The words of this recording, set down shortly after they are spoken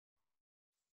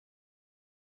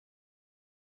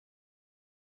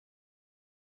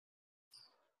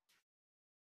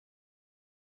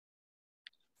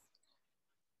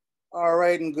All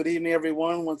right, and good evening,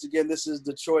 everyone. Once again, this is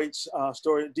Detroit's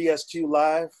story DSQ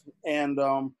Live, and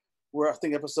we're, I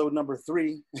think, episode number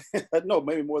 3. No,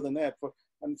 maybe more than that. I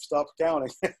stopped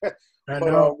counting. I But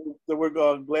know.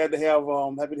 we're glad to have,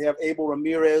 happy to have Abel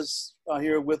Ramirez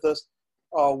here with us,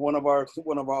 one of our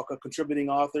contributing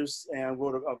authors, and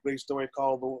wrote a great story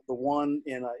called "The One"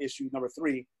 in issue number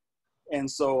 3. And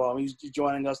so he's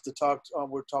joining us to talk.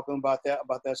 We're talking about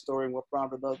that story and what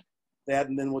prompted us that,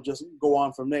 and then we'll just go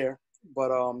on from there.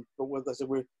 But with us,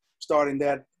 we're starting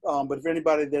that. But if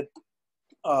anybody that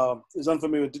is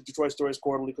unfamiliar with Detroit Stories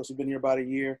Quarterly, because we've been here about a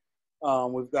year,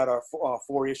 we've got our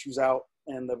 4 issues out,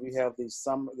 and we have the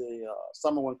summer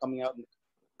one coming out in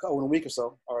a week or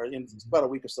so, or in about a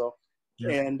week or so,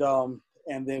 Yeah.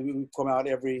 And then we come out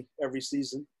every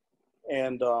season,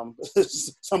 and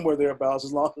somewhere thereabouts,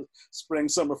 as long as spring,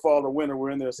 summer, fall, or winter,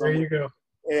 we're in there somewhere. There you go.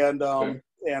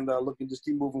 And looking to just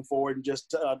keep moving forward and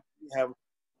just have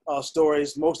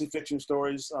stories, mostly fiction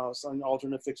stories, some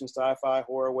alternate fiction, sci-fi,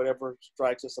 horror, whatever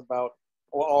strikes us about,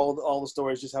 or all the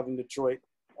stories just having Detroit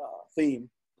theme,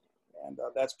 and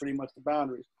that's pretty much the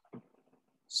boundaries.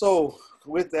 So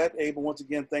with that, Abel, once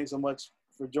again, thanks so much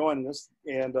for joining us.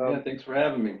 And thanks for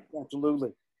having me.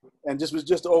 Absolutely. And just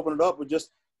to open it up, we just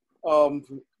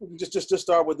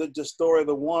start with the story of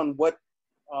The One. What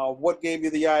gave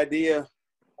you the idea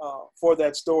for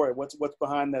that story? What's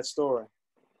behind that story?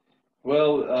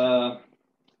 Well,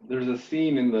 there's a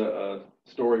scene in the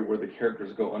story where the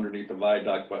characters go underneath the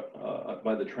viaduct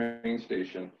by the train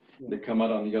station. They come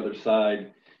out on the other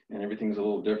side, and everything's a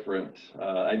little different.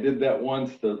 I did that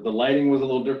once. The lighting was a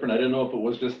little different. I didn't know if it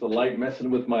was just the light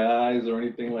messing with my eyes or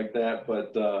anything like that,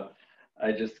 but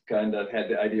I just kind of had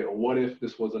the idea, what if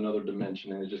this was another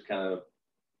dimension? And it just kind of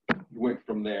went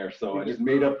from there. So I just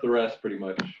made up the rest pretty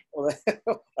much. Well,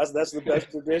 that's the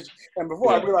best tradition. And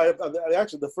before I realize,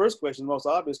 actually, the first question, the most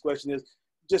obvious question is,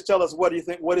 just tell us, what do you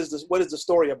think? What is the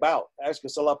story about? Actually,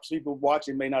 a lot of people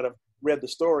watching may not have read the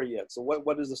story yet. So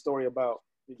what is the story about?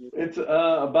 It's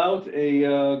about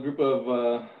a group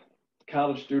of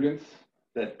college students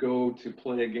that go to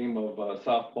play a game of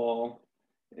softball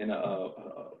in a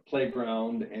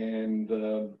playground, and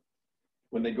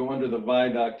when they go under the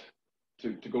viaduct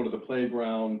to go to the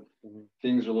playground,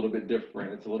 things are a little bit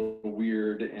different. It's a little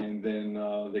weird, and then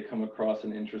they come across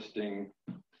an interesting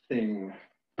thing.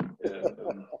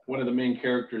 One of the main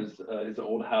characters is an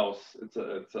old house. It's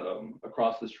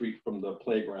across the street from the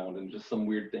playground, and just some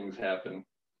weird things happen.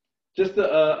 Just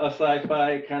a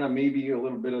sci-fi, kind of maybe a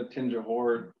little bit of tinge of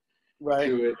horror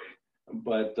to it,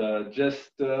 but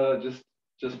just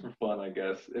for fun, I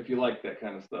guess, if you like that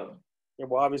kind of stuff. Yeah,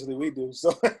 well, obviously we do.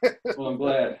 So. Well, I'm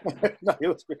glad. No, it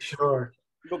was great. Sure.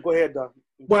 Go ahead, Doc.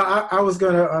 Well, I was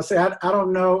gonna say I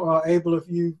don't know, Abel, if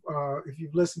you've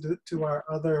listened to our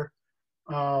other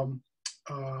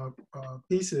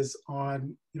pieces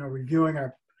on reviewing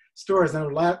our stories.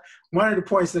 And one of the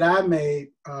points that I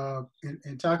made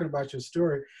in talking about your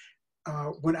story,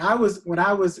 when I was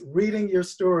reading your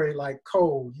story like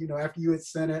cold, after you had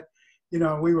sent it,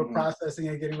 we were processing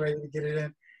and getting ready to get it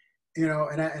in,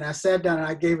 and I sat down and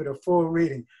I gave it a full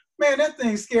reading. Man, that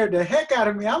thing scared the heck out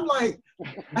of me. I'm like,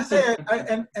 I said,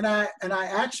 I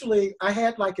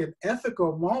had like an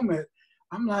ethical moment.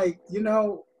 I'm like,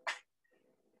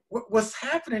 what's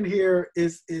happening here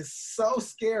is so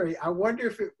scary. I wonder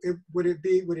if it would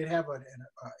have an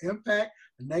impact,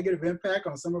 a negative impact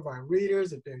on some of our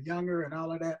readers if they're younger and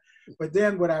all of that. But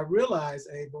then what I realized,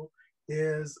 Abel,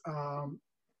 is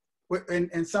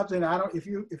and something if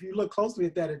you look closely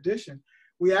at that edition,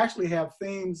 we actually have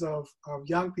themes of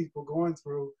young people going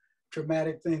through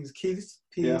traumatic things. Keith's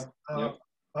piece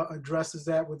addresses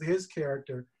that with his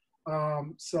character.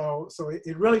 So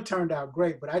it really turned out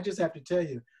great. But I just have to tell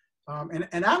you,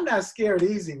 and I'm not scared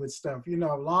easy with stuff.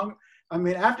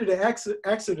 After the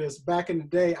Exodus back in the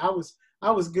day, I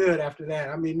was good after that.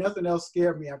 I mean, nothing else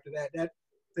scared me after that. That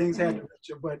things had to reach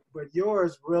you, but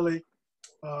yours really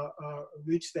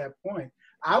reached that point.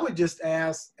 I would just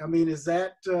ask, is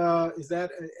that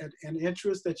an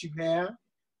interest that you have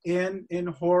in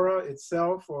horror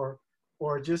itself, or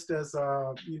just as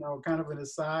kind of an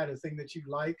aside, a thing that you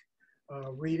like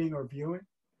reading or viewing?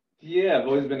 Yeah, I've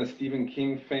always been a Stephen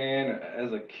King fan.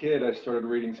 As a kid, I started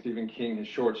reading Stephen King, his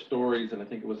short stories, and I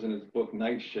think it was in his book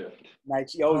Night Shift.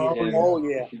 Oh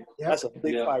yeah. That's a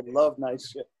big fight. Love Night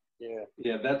Shift.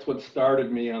 Yeah, that's what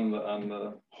started me on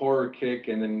the horror kick,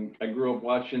 and then I grew up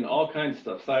watching all kinds of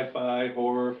stuff: sci-fi,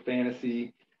 horror,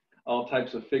 fantasy, all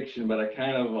types of fiction. But I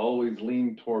kind of always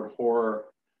leaned toward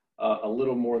horror a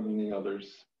little more than the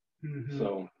others. Mm-hmm.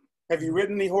 So, have you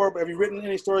written any horror? Have you written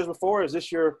any stories before? Is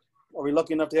this your Are we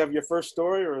lucky enough to have your first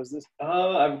story, or is this?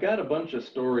 I've got a bunch of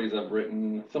stories I've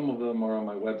written. Some of them are on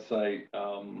my website.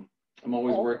 I'm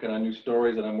always working on new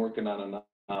stories, and I'm working on a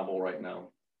novel right now.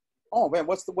 Oh man,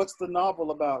 what's the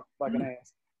novel about, if I can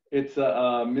ask? It's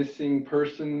a missing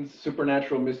persons,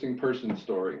 supernatural missing person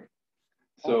story.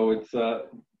 So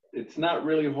it's not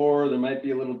really horror. There might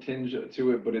be a little tinge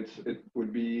to it, but it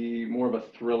would be more of a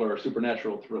thriller, a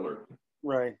supernatural thriller.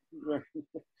 Right.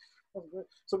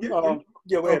 So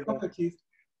Go ahead, Keith.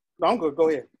 No, I'm good. Go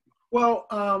ahead. Well,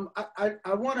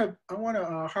 I want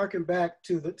to harken back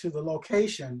to the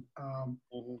location.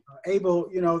 Abel,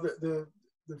 you know, the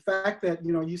fact that,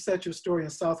 you know, you set your story in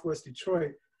Southwest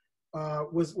Detroit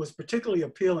was particularly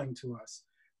appealing to us,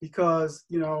 because,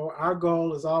 you know, our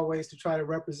goal is always to try to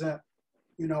represent,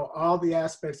 you know, all the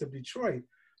aspects of Detroit.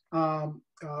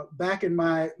 Back in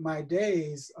my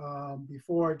days,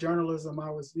 before journalism, I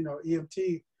was, you know,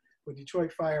 EMT with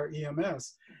Detroit Fire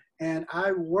EMS. And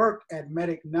I worked at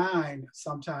Medic 9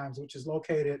 sometimes, which is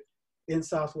located in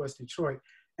Southwest Detroit.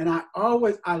 And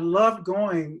I loved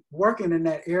working in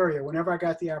that area whenever I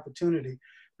got the opportunity,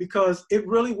 because it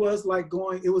really was like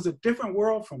it was a different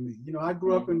world for me. You know, I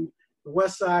grew up in the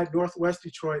West Side, Northwest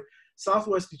Detroit,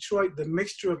 Southwest Detroit, the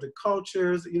mixture of the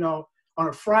cultures, you know, on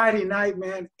a Friday night,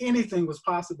 man, anything was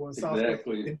possible in Southwest,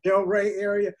 in Delray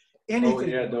area, anything. Oh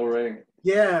yeah, Delray.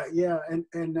 Yeah, yeah.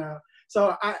 And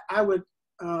so I would,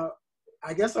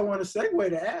 I guess I want to segue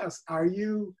to ask, are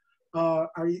you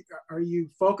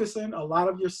focusing a lot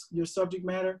of your subject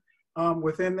matter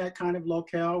within that kind of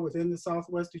locale, within the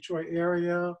Southwest Detroit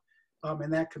area,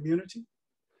 in that community?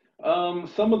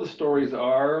 Some of the stories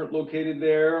are located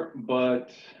there,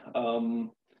 but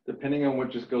depending on what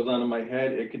just goes on in my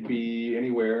head, it could be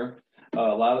anywhere. A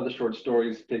lot of the short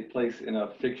stories take place in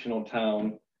a fictional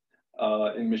town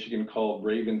in Michigan called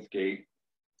Ravensgate.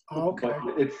 Okay.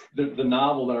 But it's the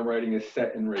novel that I'm writing is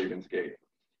set in Ravensgate.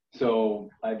 So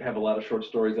I have a lot of short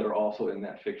stories that are also in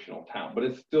that fictional town, but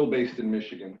it's still based in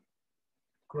Michigan.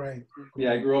 Great.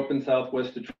 Yeah, I grew up in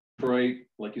Southwest Detroit.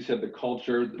 Like you said, the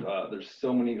culture, there's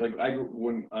so many, like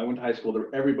when I went to high school,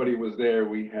 everybody was there.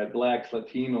 We had blacks,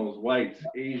 Latinos, whites,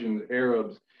 Asians,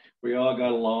 Arabs. We all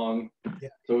got along. Yeah.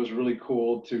 So it was really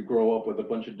cool to grow up with a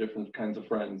bunch of different kinds of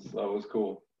friends. So it was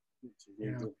cool.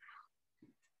 Yeah.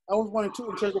 I was wondering too,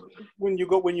 in terms of when you're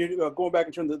going back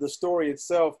in terms of the story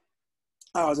itself,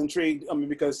 I was intrigued. I mean,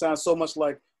 because it sounds so much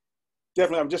like,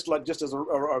 definitely, I'm just as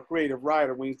a creative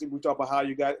writer, when we talk about how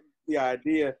you got the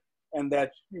idea, and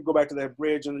that you go back to that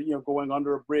bridge and, you know, going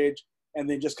under a bridge, and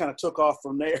then just kind of took off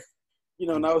from there, you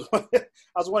know. And I was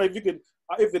wondering if you could,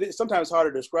 if it is sometimes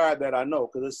harder to describe that, I know,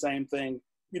 because it's the same thing,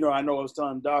 you know. I know I was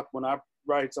telling Doc when I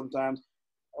write, sometimes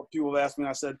people have asked me, and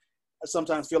I said, I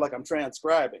sometimes feel like I'm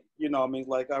transcribing, you know. I mean,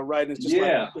 like I write, and it's just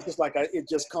it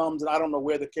just comes, and I don't know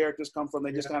where the characters come from.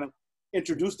 They just kind of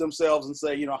introduce themselves and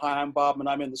say, you know, hi, I'm Bob, and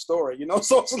I'm in the story, you know.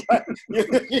 So it's like,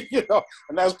 you know,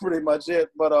 and that's pretty much it.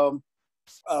 But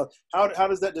how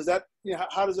does that you know,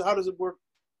 how does it work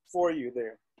for you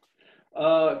there?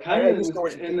 Kind of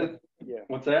in the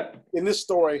what's that? In this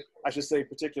story, I should say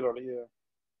particularly, yeah.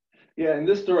 Yeah, in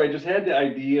this story, I just had the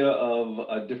idea of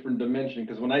a different dimension,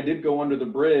 because when I did go under the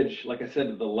bridge, like I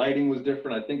said, the lighting was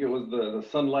different. I think it was the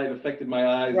sunlight affected my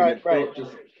eyes, and it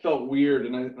just felt weird.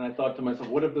 And I thought to myself,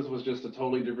 what if this was just a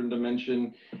totally different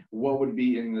dimension? What would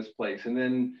be in this place? And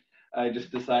then I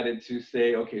just decided to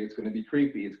say, okay, it's going to be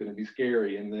creepy, it's going to be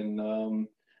scary. And then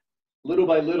little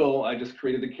by little, I just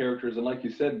created the characters. And like you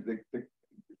said,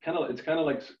 it's kind of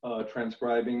like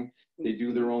transcribing. They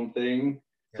do their own thing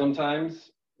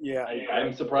sometimes. Yeah,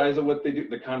 I'm surprised at what they do.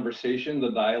 The conversation,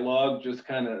 the dialogue, just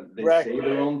kind of, they say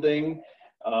their own thing,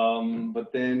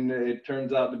 but then it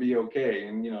turns out to be okay,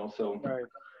 and you know, so. Right.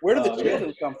 Where did the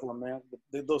children come from, man?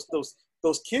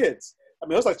 Those kids. I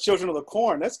mean, it was like Children of the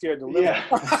Corn. That scared the living. Yeah,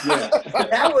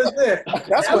 that was it.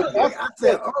 I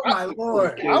said, oh my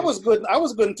Lord. I was good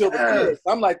until the kids.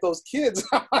 I'm like, those kids.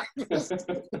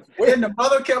 And the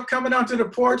mother kept coming onto the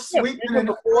porch, sweeping in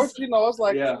the porch. You know, it's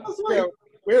like,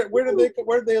 where did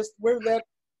that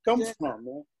come from,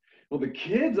 man? Well, the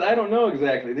kids, I don't know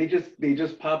exactly. They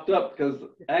just popped up, because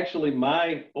actually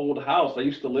my old house, I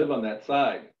used to live on that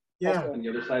side. Yeah. On the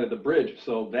other side of the bridge.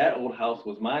 So that old house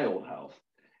was my old house.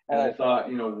 And I thought,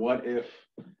 you know, what if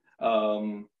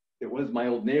it was my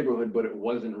old neighborhood, but it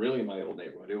wasn't really my old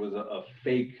neighborhood. It was a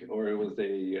fake, or it was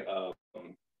a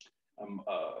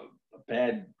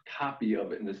bad copy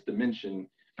of it in this dimension.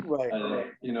 Right.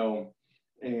 You know,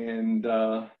 and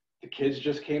the kids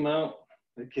just came out.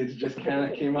 The kids just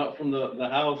kind of came out from the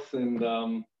house,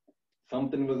 and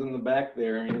something was in the back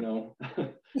there, you know.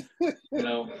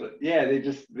 But yeah,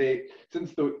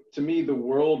 to me, the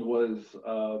world was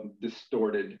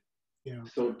distorted. Yeah.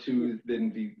 So too,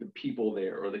 then the people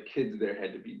there or the kids there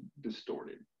had to be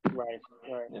distorted. Right.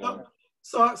 You know?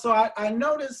 So I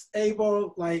noticed,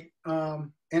 Abel, like,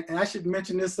 and I should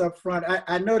mention this up front.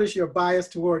 I noticed your bias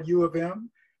toward U of M.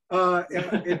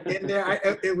 In there,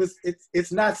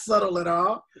 it's not subtle at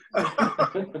all.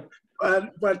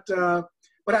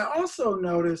 But I also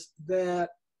noticed that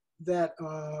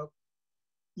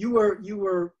you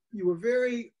were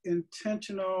very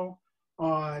intentional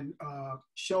on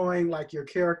showing like your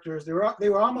characters. They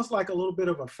were almost like a little bit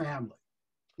of a family,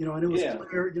 you know, and it was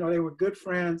clear, you know, they were good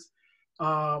friends,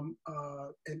 and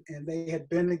they had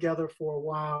been together for a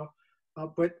while.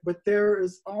 But there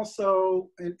is also,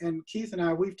 and Keith and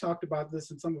I, we've talked about this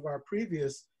in some of our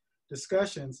previous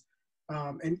discussions,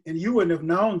 and you wouldn't have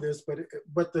known this,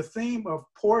 but the theme of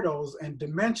portals and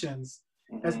dimensions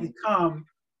has become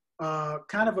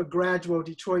kind of a gradual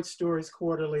Detroit Stories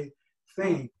Quarterly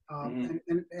theme.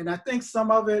 And I think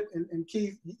some of it, and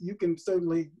Keith, you can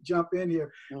certainly jump in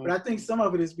here, but I think some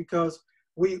of it is because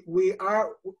we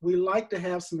like to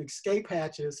have some escape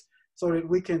hatches so that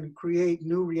we can create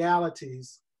new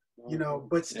realities, you know,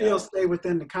 but still stay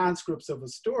within the conscripts of a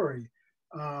story.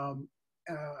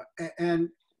 And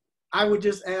I would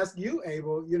just ask you,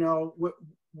 Abel, you know,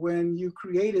 when you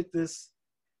created this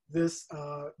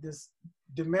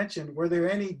dimension, were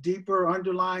there any deeper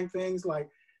underlying things like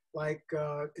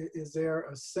is there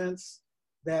a sense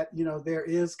that, you know, there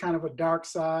is kind of a dark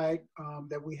side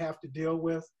that we have to deal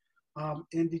with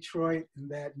in Detroit, and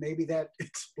that maybe that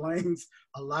explains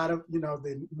a lot of, you know,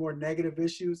 the more negative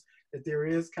issues, that there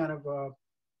is kind of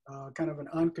an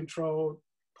uncontrolled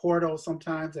portal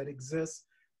sometimes that exists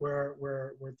where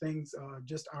things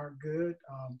just aren't good.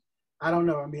 I don't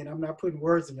know. I mean, I'm not putting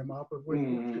words in your mouth, but what are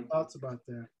your thoughts about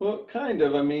that? Well, kind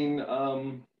of. I mean,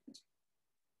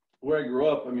 where I grew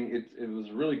up, I mean, it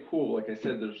was really cool. Like I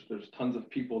said, there's tons of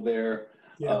people there,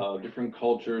 different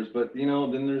cultures, but you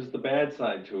know, then there's the bad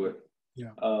side to it.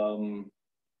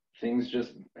 Things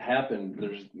just happen.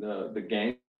 There's the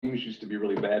gangs used to be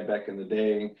really bad back in the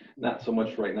day. Not so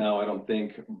much right now, I don't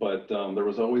think, but there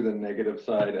was always a negative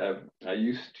side. I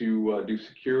used to do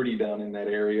security down in that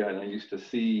area, and I used to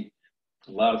see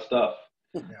a lot of stuff.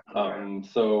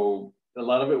 So a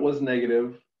lot of it was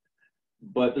negative,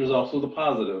 but there's also the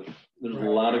positive. There's a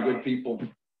lot of good people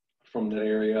from that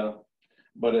area.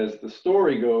 But as the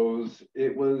story goes,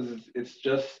 it's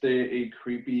just a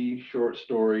creepy short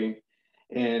story.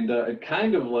 And it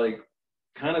kind of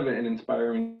an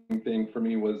inspiring thing for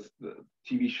me was the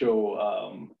TV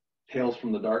show Tales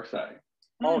from the Dark Side.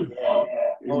 Like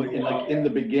in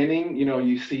the beginning, you know,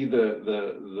 you see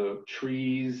the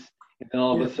trees, and then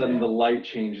all of a sudden the light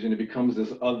changes and it becomes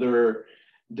this other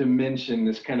dimension,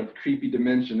 this kind of creepy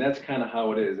dimension. That's kind of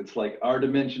how it is. It's like our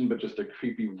dimension, but just a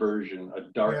creepy version, a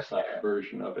dark side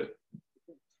version of it.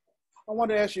 I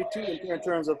want to ask you too, in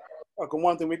terms of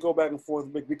one thing, we go back and forth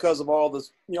because of all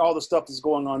this, you know, all the stuff that's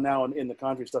going on now in the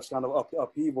country, stuff's kind of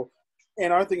upheaval.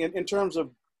 And I think in terms of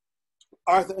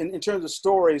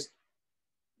stories,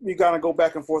 you gotta go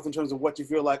back and forth in terms of what you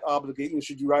feel like obligating.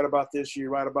 Should you write about this? Should you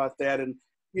write about that? And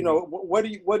you know, what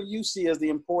do you see as the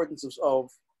importance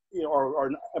of you know, or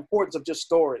importance of just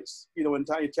stories? You know, in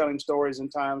time you're telling stories in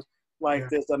times like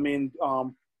this. I mean,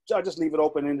 I just leave it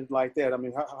open ended like that. I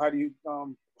mean, how do you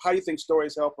think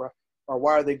stories help, or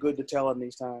why are they good to tell in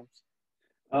these times?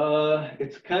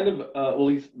 It's kind of at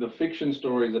least the fiction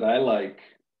stories that I like.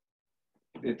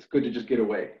 It's good to just get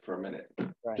away for a minute.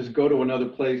 Just go to another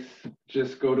place.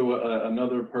 Just go to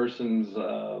another person's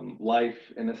life,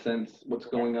 in a sense. What's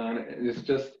going on? It's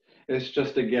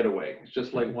just a getaway. It's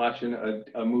just like watching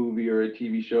a movie or a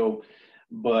TV show,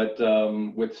 but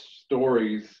with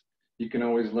stories, you can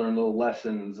always learn little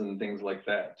lessons and things like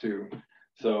that too.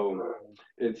 So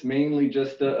it's mainly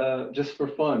just for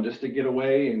fun, just to get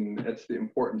away, and that's the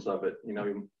importance of it, you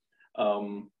know.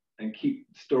 And keep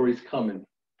stories coming.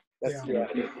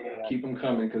 Keep them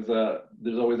coming, because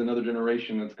there's always another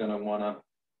generation that's gonna wanna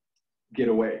get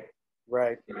away.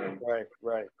 Right. Oh,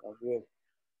 good.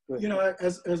 You know,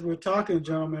 as we're talking,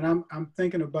 gentlemen, I'm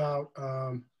thinking about,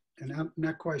 and I'm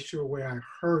not quite sure where I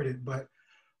heard it, but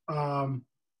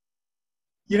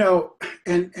you know,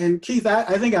 and Keith,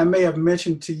 I think I may have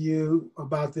mentioned to you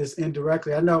about this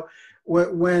indirectly. I know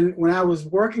when I was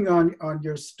working on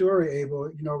your story,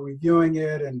 Abel, you know, reviewing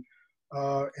it and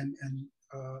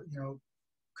you know,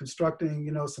 constructing,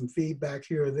 you know, some feedback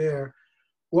here or there.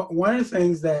 One of the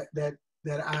things that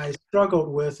I struggled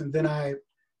with, and then I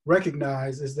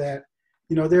recognize, is that,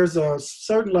 you know, there's a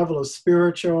certain level of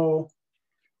spiritual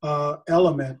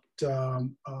element,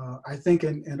 I think,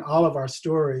 in all of our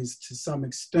stories to some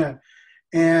extent.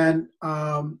 And,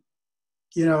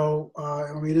 you know,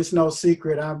 I mean, it's no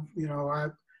secret. I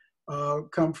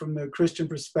come from the Christian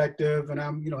perspective, and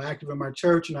I'm, you know, active in my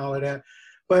church and all of that.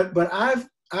 But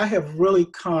I have really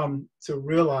come to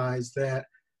realize that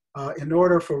in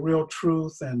order for real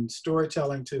truth and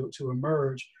storytelling to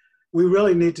emerge, we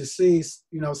really need to see,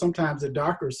 you know, sometimes the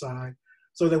darker side,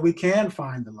 so that we can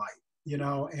find the light, you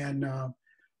know. And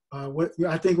what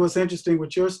I think what's interesting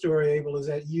with your story, Abel, is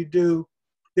that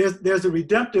there's a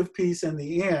redemptive piece in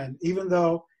the end, even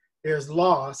though there's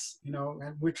loss, you know,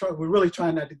 and we're really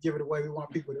trying not to give it away. We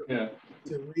want people to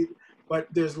read, but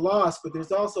there's loss, but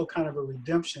there's also kind of a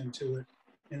redemption to it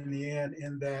in the end,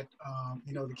 in that,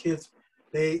 you know, the kids,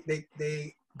 they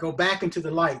go back into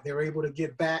the light. They're able to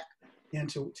get back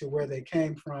into where they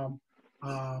came from.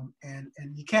 And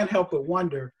you can't help but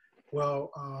wonder,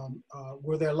 well,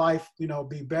 will their life, you know,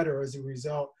 be better as a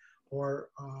result, or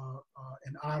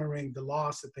in honoring the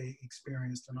loss that they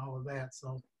experienced and all of that.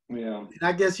 So, yeah. And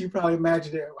I guess you probably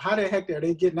imagined it. How the heck are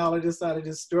they getting all of this out of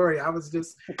this story? I was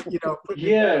just, you know, putting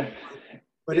it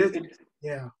but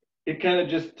yeah. It kind of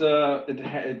just,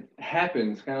 it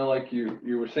happens, kind of like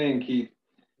you were saying, Keith.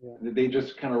 Yeah. They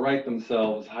just kind of write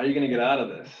themselves, how are you going to get out of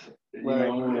this? You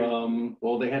know,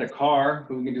 well, they had a car.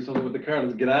 Who can do something with the car?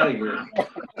 Let's get out of here.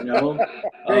 You know?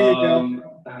 There you go.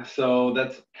 So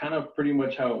that's kind of pretty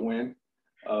much how it went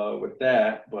with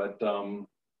that. But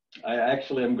I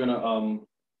actually am going to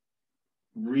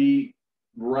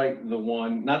rewrite the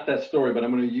one, not that story, but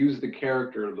I'm going to use the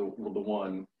character of the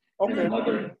one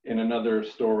in another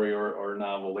story or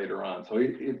novel later on. So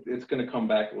it's going to come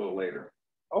back a little later.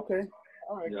 Okay.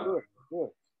 All right. Yeah. Good.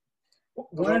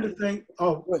 One of the things.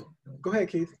 Oh, go ahead,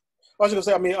 Keith. I was going to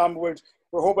say. I mean, we're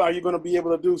hoping. Are you going to be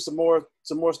able to do some more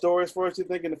stories for us? You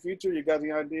think in the future? You got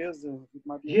any ideas?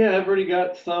 Yeah, I've already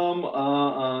got some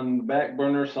on the back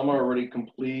burner. Some are already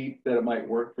complete that it might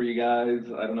work for you guys.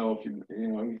 I don't know if you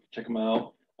know, check them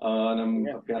out. And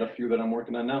I've got a few that I'm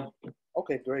working on now.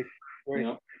 Okay, great.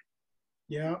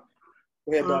 Yeah.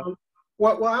 Go ahead, Doc.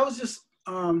 Well, I was just,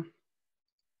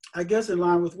 I guess, in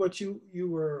line with what you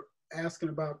were asking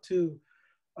about too,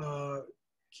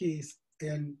 Keith,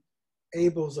 and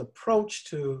Abel's approach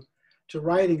to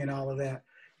writing and all of that.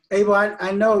 Abel,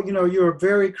 I know, you know, you're a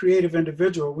very creative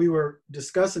individual. We were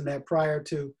discussing that prior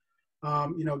to,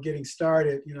 you know, getting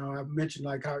started. You know, I've mentioned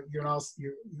like how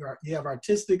you have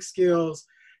artistic skills.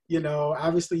 You know,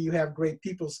 obviously you have great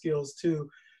people skills too.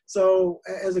 So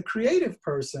as a creative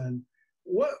person,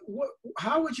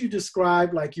 how would you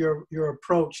describe like your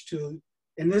approach to,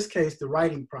 in this case, the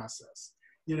writing process?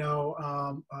 You know,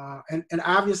 and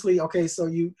obviously, okay, so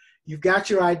you've got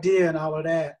your idea and all of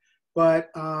that, but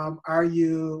are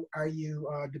you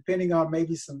depending on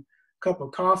maybe some cup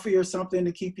of coffee or something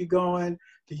to keep you going?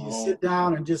 Do you sit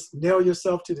down and just nail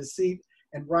yourself to the seat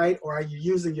and write, or are you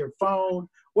using your phone?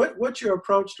 What's your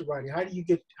approach to writing? How do you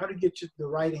get the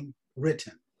writing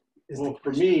written? Well,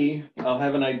 for me, I'll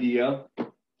have an idea,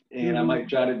 and I might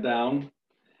jot it down,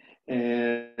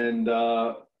 and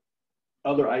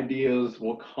other ideas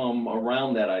will come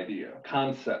around that idea,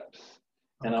 concepts,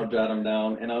 and I'll jot them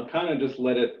down, and I'll kind of just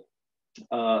let it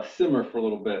simmer for a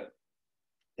little bit,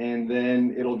 and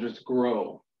then it'll just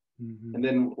grow. And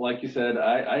then, like you said,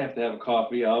 I have to have a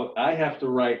coffee out. I have to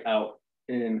write out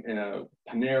in a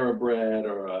Panera Bread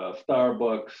or a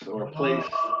Starbucks or a place.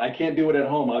 I can't do it at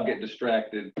home. I'll get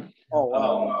distracted. Oh,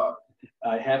 wow.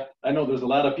 I know there's a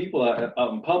lot of people out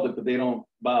in public, but they don't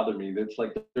bother me. It's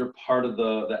like they're part of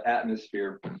the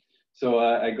atmosphere. So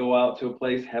I go out to a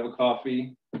place, have a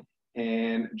coffee,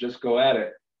 and just go at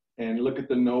it and look at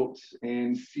the notes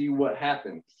and see what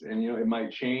happens. And, you know, it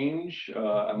might change.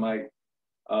 I might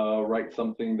write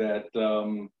something that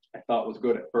I thought was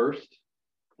good at first.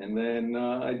 And then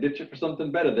I ditch it for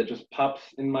something better that just pops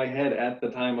in my head at the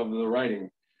time of the writing.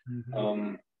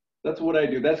 That's what I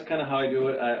do. That's kind of how I do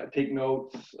it. I take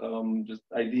notes, just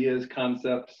ideas,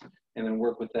 concepts, and then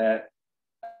work with that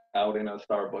out in a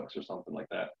Starbucks or something like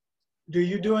that. Do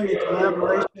you do any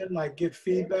collaboration, like get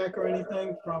feedback or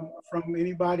anything from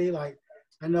anybody? Like,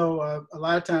 I know a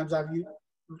lot of times I've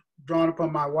drawn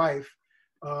upon my wife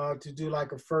to do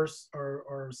like a first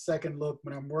or second look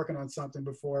when I'm working on something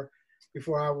before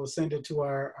I will send it to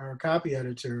our copy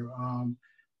editor.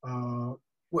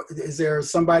 Is there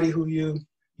somebody who you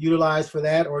utilize for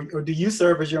that, or do you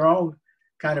serve as your own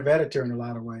kind of editor in a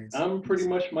lot of ways? I'm pretty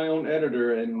much my own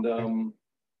editor, and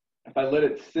if I let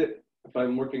it sit, if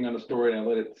I'm working on a story and I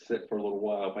let it sit for a little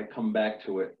while, if I come back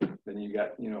to it, then you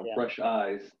got, you know, fresh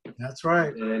eyes. That's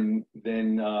right. And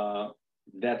then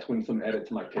that's when some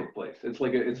edits might take place. It's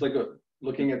like a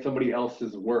looking at somebody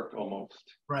else's work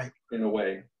almost, Right. in a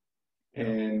way.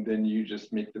 And then you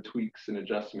just make the tweaks and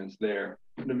adjustments there.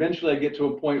 And eventually I get to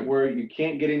a point where you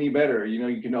can't get any better. You know,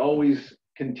 you can always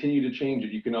continue to change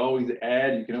it. You can always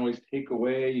add, you can always take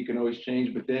away, you can always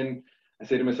change. But then I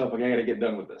say to myself, okay, I got to get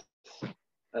done with this.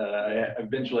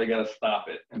 Eventually I got to stop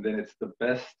it. And then it's the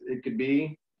best it could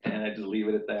be. And I just leave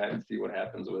it at that and see what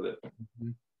happens with it.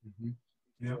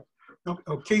 Yeah.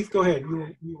 Oh, Keith, go ahead.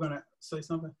 You were going to say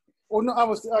something? Well, no,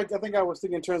 I think I was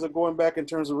thinking in terms of going back in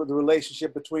terms of the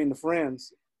relationship between the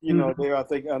friends. You know, there I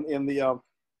think in the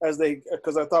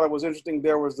because I thought it was interesting.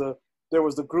 There was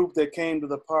the group that came to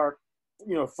the park,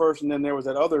 you know, first, and then there was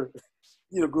that other,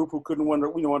 you know, group who couldn't wonder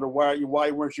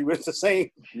why weren't you at the same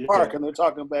park, and they're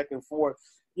talking back and forth.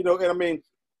 You know, and I mean,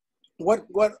 what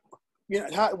you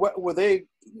know, what were they?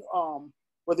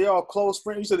 Were they all close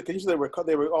friends? You said they were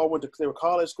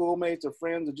college schoolmates or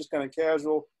friends, or just kind of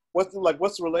casual. What's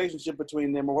the relationship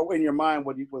between them, or what in your mind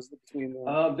what was between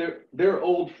them? They're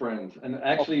old friends, and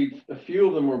actually a few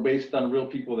of them were based on real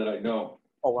people that I know.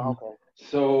 Oh wow, okay.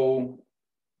 So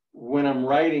when I'm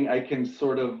writing, I can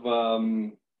sort of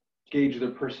gauge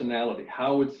their personality.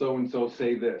 How would so and so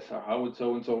say this, or how would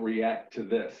so and so react to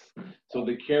this? So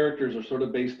the characters are sort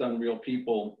of based on real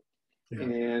people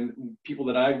and people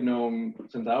that I've known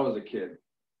since I was a kid.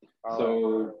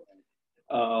 So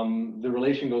the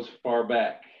relation goes far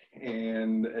back.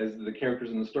 And as the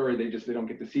characters in the story, they don't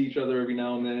get to see each other every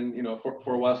now and then, you know,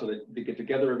 for a while. So they get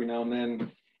together every now and then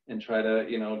and try to,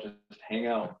 you know, just hang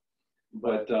out.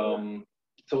 But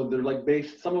so they're like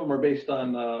some of them are based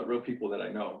on real people that I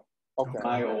know. Okay.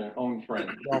 My own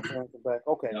friends. Okay. Yep.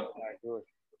 All right, good.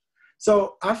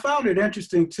 So I found it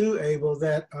interesting too, Abel,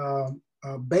 that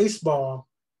baseball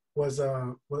was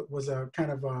a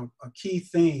kind of a key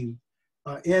theme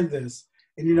in this.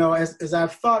 And, you know, as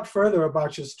I've thought further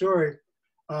about your story,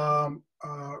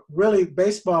 really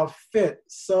baseball fit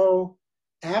so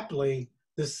aptly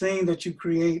the scene that you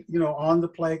create, you know, on the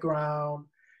playground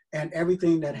and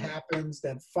everything that happens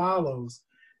that follows.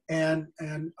 And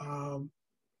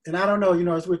I don't know, you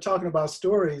know, as we're talking about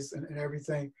stories and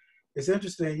everything, it's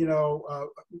interesting, you know,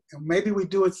 maybe we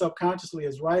do it subconsciously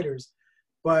as writers,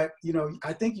 but, you know,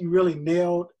 I think you really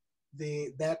nailed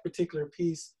that particular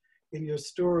piece in your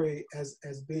story as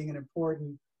being an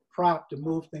important prop to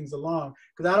move things along.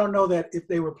 Because I don't know that if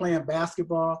they were playing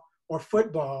basketball or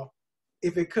football,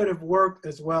 if it could have worked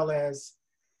as well as,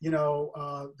 you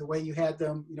know, the way you had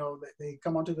them, you know, they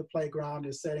come onto the playground,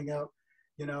 they're setting up,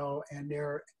 you know, and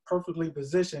they're perfectly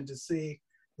positioned to see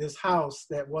this house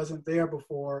that wasn't there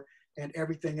before and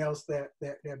everything else that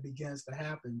begins to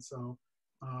happen. So,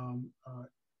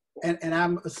 and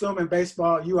I'm assuming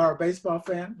baseball, you are a baseball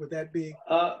fan, would that be?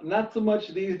 Not so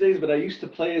much these days, but I used to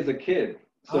play as a kid.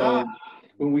 So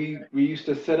when we used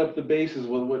to set up the bases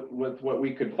with what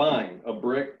we could find, a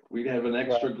brick, we'd have an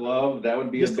extra glove, that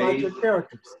would be just a base. like your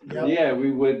characters. Yep. Yeah,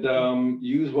 we would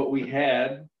use what we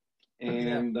had,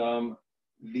 and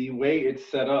the way it's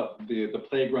set up, the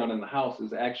playground in the house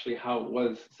is actually how it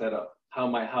was set up. How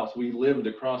my house, we lived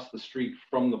across the street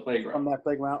from the playground. From that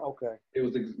playground, okay. It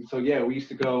was, so yeah, we used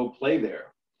to go play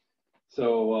there.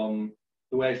 So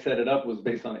the way I set it up was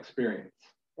based on experience.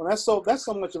 Well, that's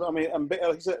so much of, I mean, like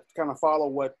you said, kind of follow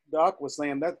what Doc was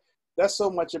saying, that's so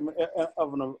much of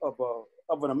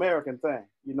an American thing,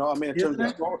 you know, I mean, in terms of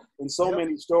story, in so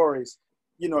many stories,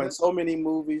 you know, in so many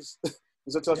movies.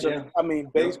 I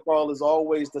mean, baseball is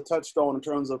always the touchstone in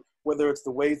terms of whether it's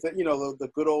the way that, you know, the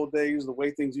good old days, the way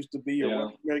things used to be,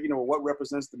 or you know, what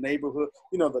represents the neighborhood,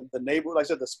 you know, the neighborhood, like I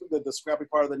said, the scrappy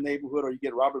part of the neighborhood, or you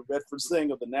get Robert Redford's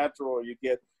thing of The Natural, or you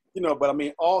get, you know, but I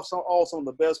mean, also some of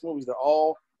the best movies, they're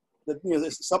all, you know,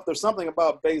 there's something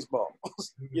about baseball,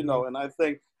 you know, and I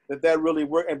think that really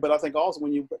worked. But I think also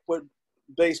when you put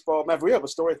baseball, man, we have a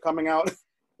story coming out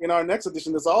in our next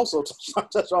edition that's also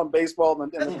touch on baseball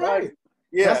and that's right.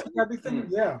 Yeah, everything.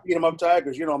 Yeah, beat 'em up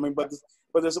Tigers. You know, what I mean, but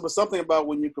there was something about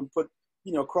when you can put,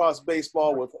 you know, cross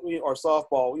baseball with, or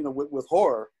softball, you know, with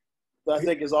horror, that I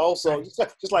think is also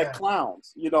just like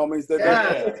clowns. You know, what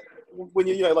I mean, when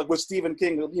you know, like what Stephen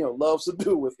King, you know, loves to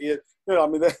do with it. You know, I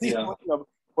mean, that you know,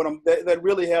 but that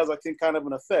really has, I think, kind of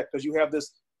an effect, because you have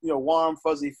this, you know, warm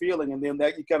fuzzy feeling, and then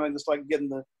that you kind of just like getting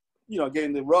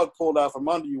the rug pulled out from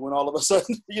under you when all of a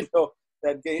sudden, you know,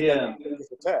 that game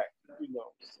gets attacked. You know.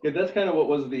 Yeah, that's kind of what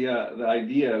was the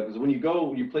idea, because when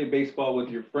you play baseball with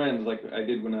your friends, like I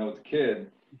did when I was a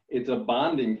kid, it's a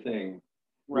bonding thing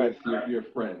with your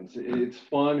friends. It's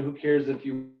fun. Who cares if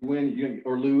you win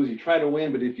or lose? You try to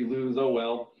win, but if you lose, oh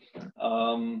well.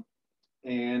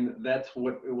 And that's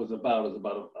what it was about. It was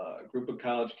about a group of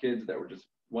college kids that were just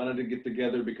wanted to get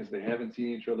together because they haven't seen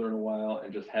each other in a while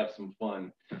and just have some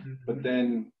fun. But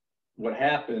then what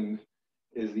happened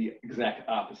is the exact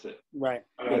opposite. Right.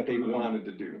 What they wanted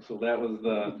to do. So that was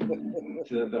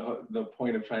the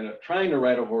point of trying to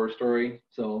write a horror story.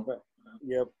 So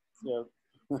Yep. yeah.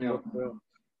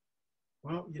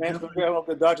 Well,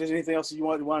 the doctors, anything else you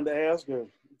wanted to ask? Or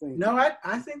no,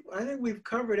 I think we've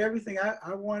covered everything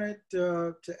I wanted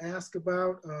to ask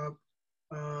about.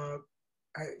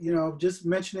 Just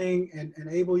mentioning, and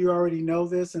Abel, you already know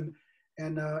this, and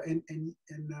I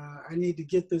need to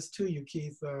get this to you,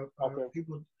 Keith.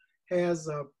 People has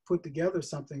put together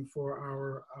something for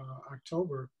our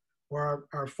October or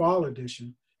our fall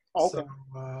edition. Okay.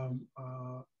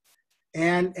 So,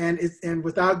 and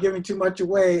without giving too much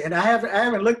away, and I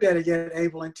haven't looked at it yet,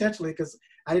 Abel, intentionally, because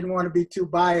I didn't want to be too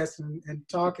biased in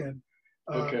talking.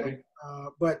 Okay.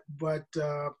 But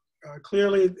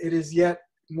clearly it is yet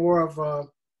more of a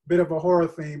bit of a horror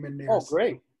theme in there. Oh,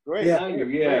 great. Yeah.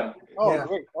 Oh, yeah.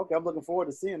 great. Okay, I'm looking forward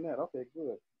to seeing that. Okay,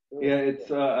 good. Yeah, it's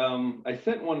I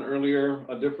sent one earlier,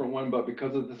 a different one, but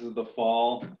because this is the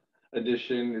fall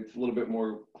edition, it's a little bit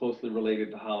more closely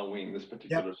related to Halloween, this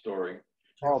particular story.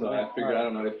 Oh, so man. I figured, I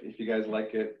don't know if you guys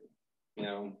like it,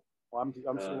 well, I'm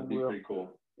sure it'd be pretty cool.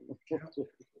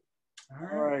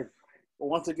 All right. Well,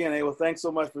 once again, Abel, thanks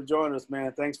so much for joining us,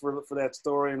 man. Thanks for that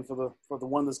story and for the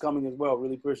one that's coming as well.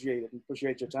 Really appreciate it.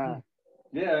 Appreciate your time.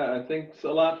 Yeah, thanks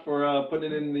a lot for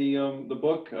putting it in the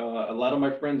book. A lot of my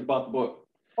friends bought the book.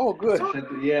 Oh, good.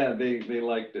 Yeah, they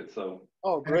liked it. So.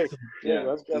 Oh, great. Yeah,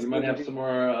 that's so you might have some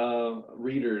more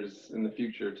readers in the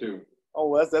future too.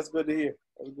 Oh, that's good to hear.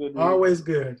 That's good. Always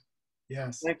good.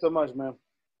 Yes. Thanks so much, man.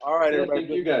 All right, everybody.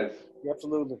 Thank you guys. Yeah,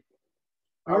 absolutely.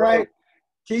 All right.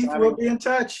 Keith, we'll be in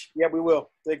touch. Yeah, we will.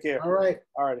 Take care. All right.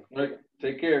 All right. All right.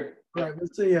 Take care. All right. We'll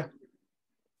see you.